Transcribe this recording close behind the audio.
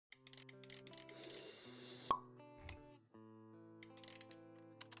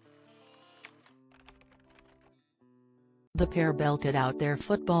the pair belted out their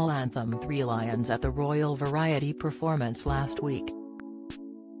football anthem Three Lions at the Royal Variety performance last week.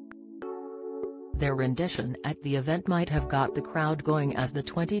 Their rendition at the event might have got the crowd going as the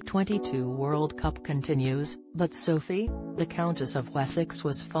 2022 World Cup continues, but Sophie, the Countess of Wessex,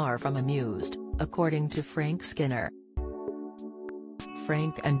 was far from amused, according to Frank Skinner.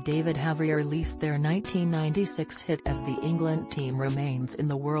 Frank and David have released their 1996 hit as the England team remains in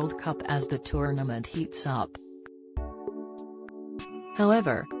the World Cup as the tournament heats up.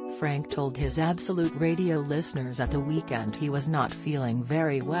 However, Frank told his Absolute Radio listeners at the weekend he was not feeling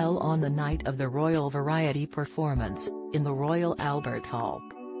very well on the night of the Royal Variety performance, in the Royal Albert Hall.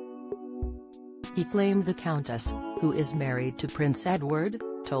 He claimed the Countess, who is married to Prince Edward,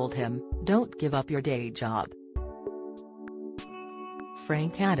 told him, "Don't give up your day job."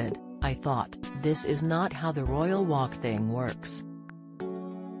 Frank added, "I thought, this is not how the royal walk thing works."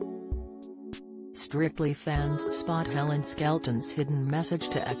 Strictly fans spot Helen Skelton's hidden message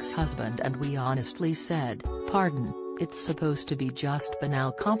to ex-husband, and we honestly said, "Pardon, it's supposed to be just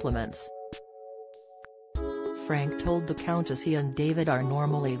banal compliments." Frank told the Countess he and David are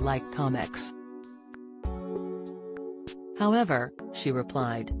normally like comics. However, she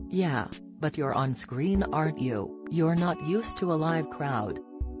replied, "Yeah, but you're on screen, aren't you? You're not used to a live crowd."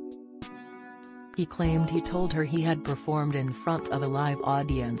 He claimed he told her he had performed in front of a live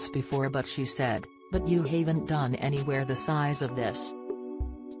audience before, but she said, "But you haven't done anywhere the size of this."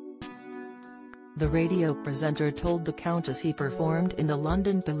 The radio presenter told the Countess he performed in the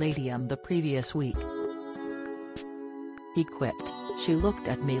London Palladium the previous week. He quipped, "She looked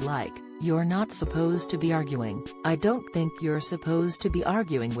at me like, 'You're not supposed to be arguing.' I don't think you're supposed to be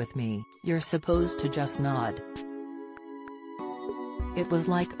arguing with me, you're supposed to just nod." It was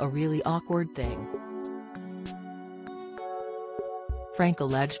like a really awkward thing. Frank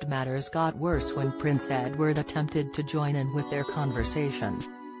alleged matters got worse when Prince Edward attempted to join in with their conversation.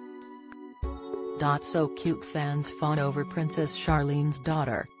 So cute fans fawn over Princess Charlene's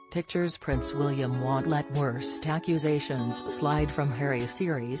daughter. Pictures Prince William won't let worst accusations slide from Harry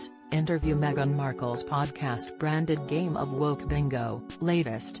series, interview Meghan Markle's podcast branded game of woke bingo.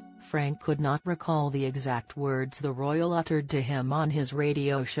 Latest, Frank could not recall the exact words the royal uttered to him on his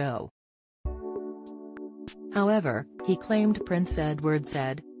radio show. However, he claimed Prince Edward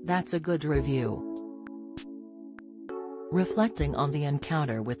said, "That's a good review." Reflecting on the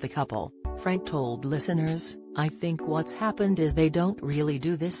encounter with the couple, Frank told listeners, "I think what's happened is they don't really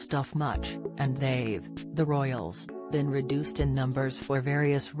do this stuff much, and they've, the royals, been reduced in numbers for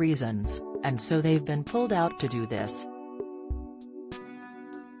various reasons, and so they've been pulled out to do this.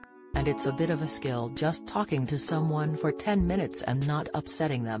 And it's a bit of a skill just talking to someone for 10 minutes and not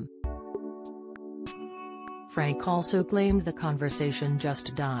upsetting them." Frank also claimed the conversation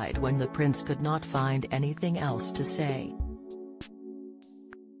just died when the prince could not find anything else to say.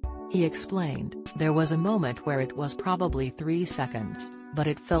 He explained, "There was a moment where it was probably 3 seconds, but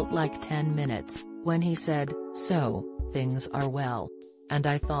it felt like 10 minutes, when he said, 'So, things are well.' And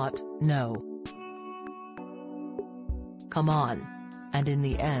I thought, no. Come on. And in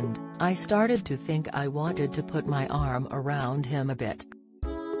the end, I started to think I wanted to put my arm around him a bit."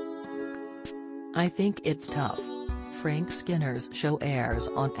 I think it's tough. Frank Skinner's show airs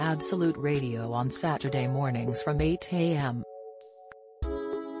on Absolute Radio on Saturday mornings from 8 a.m.